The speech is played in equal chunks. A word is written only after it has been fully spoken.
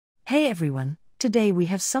Hey everyone, today we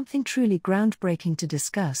have something truly groundbreaking to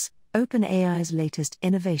discuss, OpenAI's latest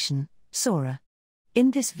innovation, SORA.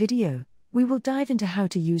 In this video, we will dive into how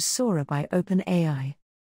to use SORA by OpenAI,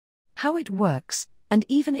 how it works, and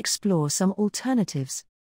even explore some alternatives.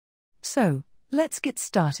 So, let's get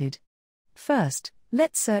started. First,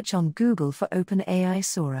 let's search on Google for OpenAI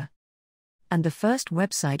SORA. And the first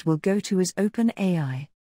website we'll go to is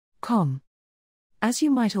OpenAI.com. As you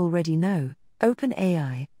might already know,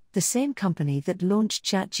 OpenAI, the same company that launched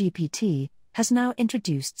ChatGPT, has now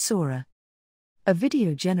introduced SORA, a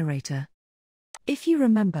video generator. If you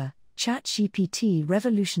remember, ChatGPT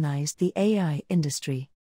revolutionized the AI industry.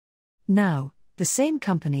 Now, the same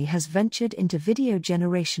company has ventured into video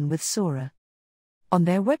generation with SORA. On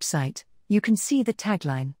their website, you can see the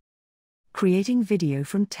tagline: creating video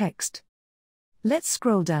from text. Let's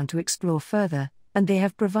scroll down to explore further, and they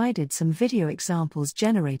have provided some video examples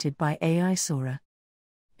generated by AI SORA.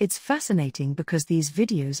 It's fascinating because these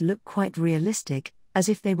videos look quite realistic, as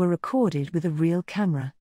if they were recorded with a real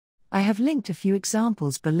camera. I have linked a few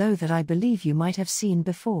examples below that I believe you might have seen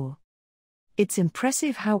before. It's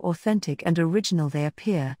impressive how authentic and original they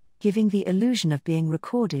appear, giving the illusion of being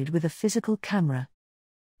recorded with a physical camera.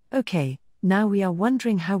 Okay, now we are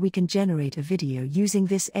wondering how we can generate a video using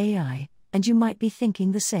this AI, and you might be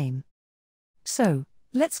thinking the same. So,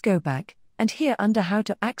 let's go back, and here under how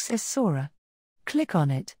to access SORA. Click on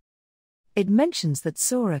it. It mentions that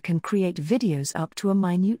SORA can create videos up to a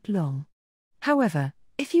minute long. However,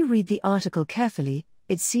 if you read the article carefully,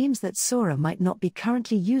 it seems that SORA might not be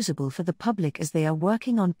currently usable for the public as they are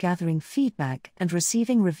working on gathering feedback and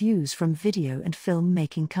receiving reviews from video and film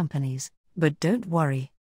making companies. But don't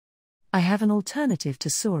worry. I have an alternative to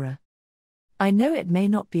SORA. I know it may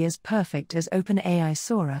not be as perfect as OpenAI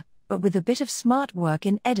SORA, but with a bit of smart work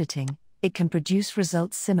in editing, it can produce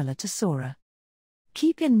results similar to SORA.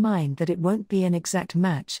 Keep in mind that it won't be an exact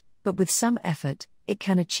match, but with some effort, it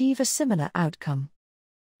can achieve a similar outcome.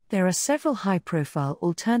 There are several high-profile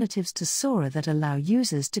alternatives to SORA that allow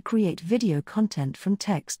users to create video content from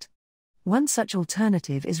text. One such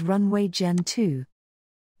alternative is Runway Gen 2.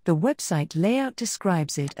 The website layout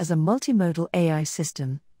describes it as a multimodal AI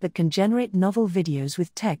system that can generate novel videos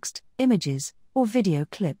with text, images, or video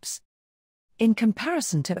clips. In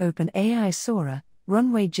comparison to OpenAI SORA,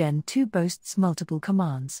 Runway Gen 2 boasts multiple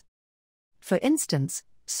commands. For instance,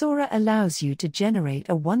 SORA allows you to generate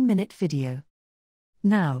a 1-minute video.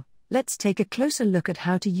 Now, let's take a closer look at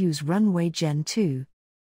how to use Runway Gen 2.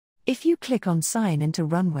 If you click on Sign into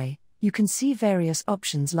Runway, you can see various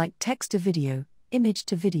options like text to video, image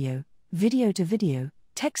to video, video to video,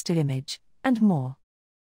 text to image, and more.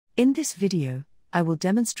 In this video, I will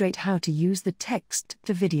demonstrate how to use the text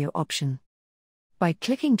to video option. By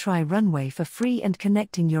clicking Try Runway for free and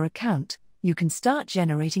connecting your account, you can start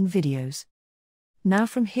generating videos. Now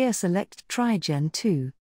from here select Try Gen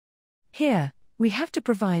 2. Here, we have to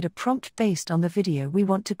provide a prompt based on the video we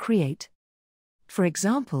want to create. For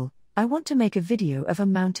example, I want to make a video of a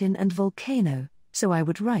mountain and volcano, so I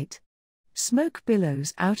would write: smoke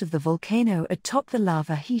billows out of the volcano atop the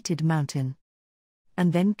lava-heated mountain.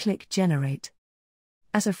 And then click Generate.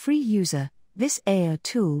 As a free user, this AI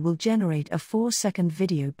tool will generate a 4-second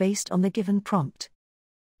video based on the given prompt.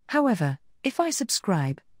 However, if I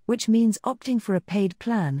subscribe, which means opting for a paid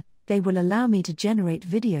plan, they will allow me to generate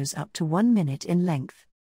videos up to 1 minute in length.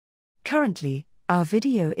 Currently, our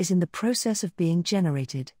video is in the process of being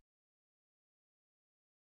generated.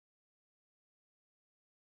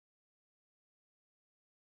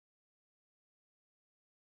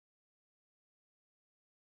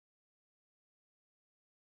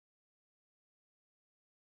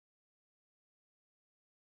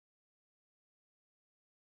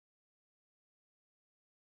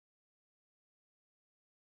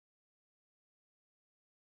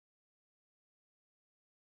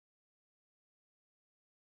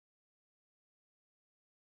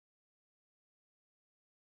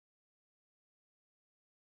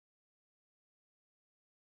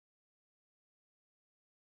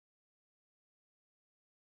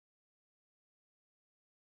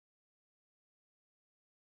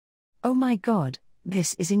 Oh my god,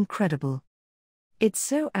 this is incredible. It's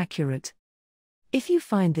so accurate. If you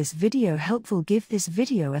find this video helpful, give this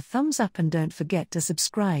video a thumbs up and don't forget to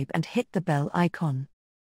subscribe and hit the bell icon.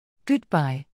 Goodbye.